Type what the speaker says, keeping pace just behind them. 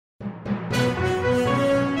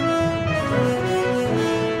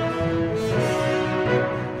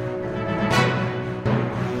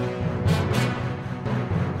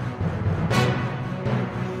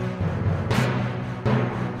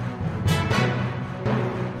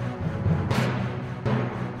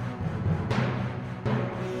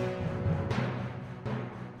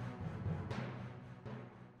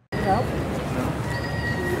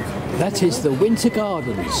That is the Winter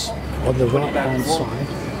Gardens on the right hand side.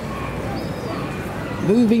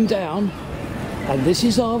 Moving down, and this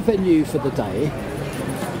is our venue for the day,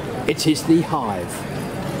 it is the Hive.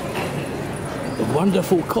 The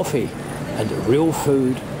wonderful coffee and real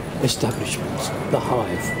food establishment, the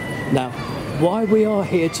Hive. Now, why we are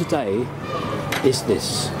here today is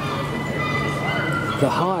this. The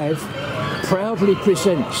Hive proudly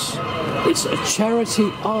presents it's a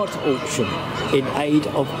charity art auction in aid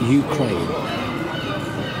of Ukraine.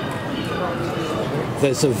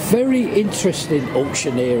 There's a very interesting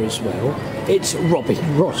auctioneer as well. It's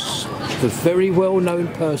Robin Ross, the very well-known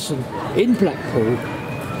person in Blackpool,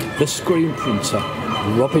 the screen printer,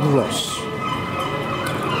 Robin Ross.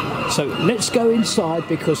 So let's go inside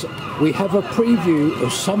because we have a preview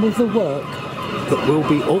of some of the work that will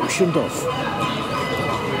be auctioned off.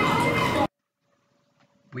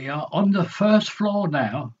 We are on the first floor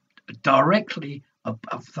now, directly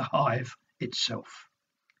above the Hive itself.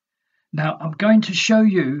 Now I'm going to show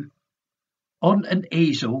you on an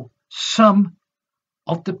easel some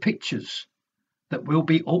of the pictures that will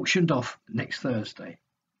be auctioned off next Thursday.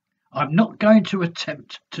 I'm not going to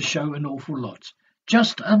attempt to show an awful lot,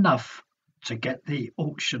 just enough to get the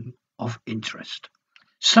auction of interest.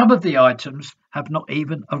 Some of the items have not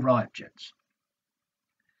even arrived yet.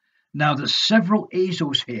 Now there's several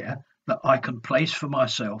easels here that I can place for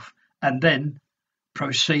myself and then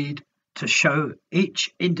proceed to show each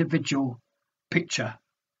individual picture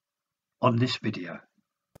on this video.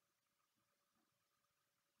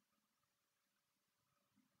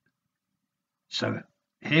 So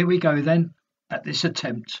here we go then at this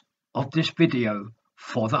attempt of this video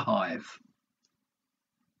for the Hive.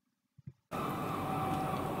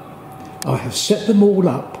 I have set them all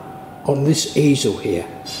up on this easel here.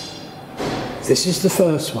 This is the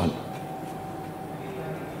first one.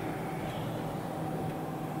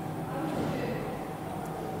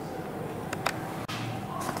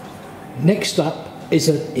 Next up is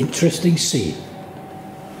an interesting scene.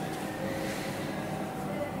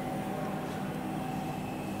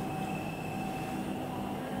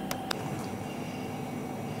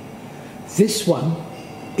 This one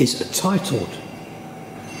is titled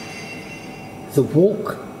The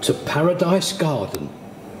Walk to Paradise Garden.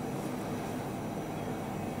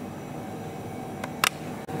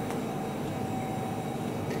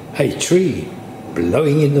 A tree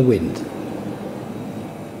blowing in the wind.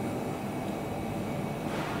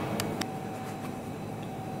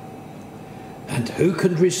 And who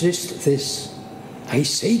can resist this? A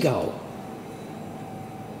seagull.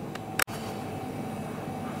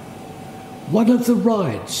 One of the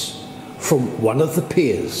rides from one of the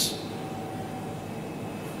piers.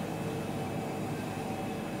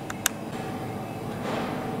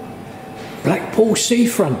 Blackpool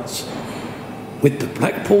seafront with the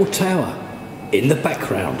Blackpool Tower in the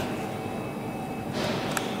background.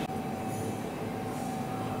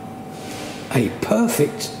 A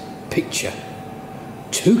perfect picture.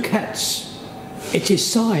 2 cats. It is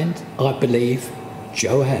signed, I believe,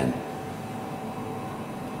 Joanne.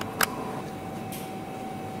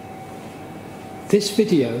 This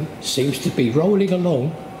video seems to be rolling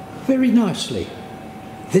along very nicely.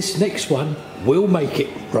 This next one will make it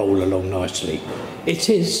roll along nicely. It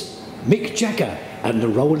is Mick Jagger and the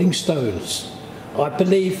Rolling Stones. I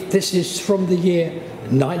believe this is from the year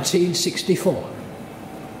 1964.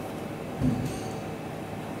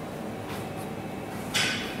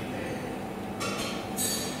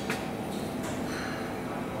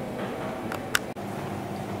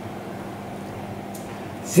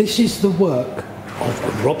 This is the work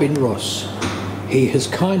of Robin Ross. He has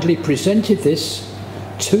kindly presented this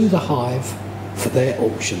to the Hive for their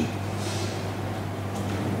auction.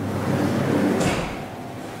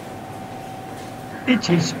 It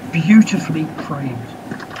is beautifully framed.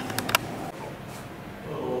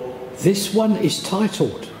 This one is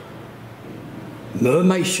titled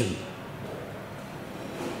Mermation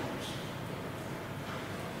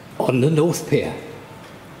on the North Pier.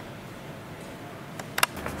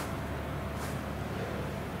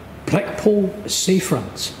 Blackpool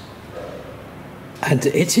seafront, and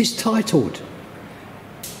it is titled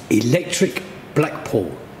Electric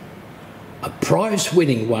Blackpool, a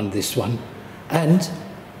prize-winning one, this one. And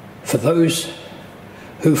for those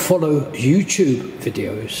who follow YouTube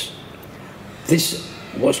videos, this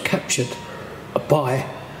was captured by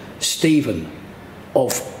Stephen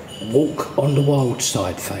of Walk on the Wild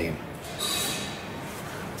Side fame.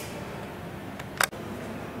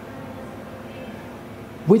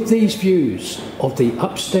 With these views of the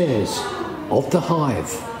upstairs of the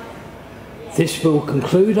Hive, this will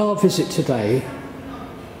conclude our visit today.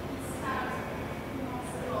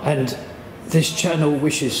 And this channel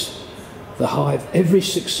wishes the Hive every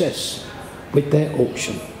success with their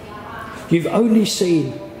auction. You've only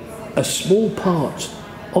seen a small part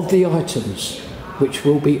of the items which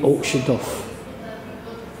will be auctioned off.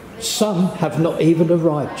 Some have not even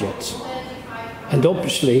arrived yet, and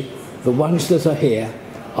obviously the ones that are here,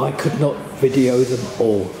 I could not video them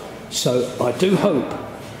all. So I do hope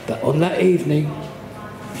that on that evening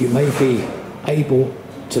you may be able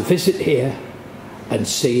to visit here and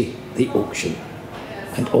see the auction,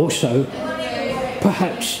 and also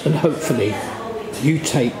perhaps and hopefully you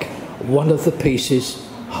take one of the pieces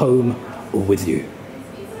home with you.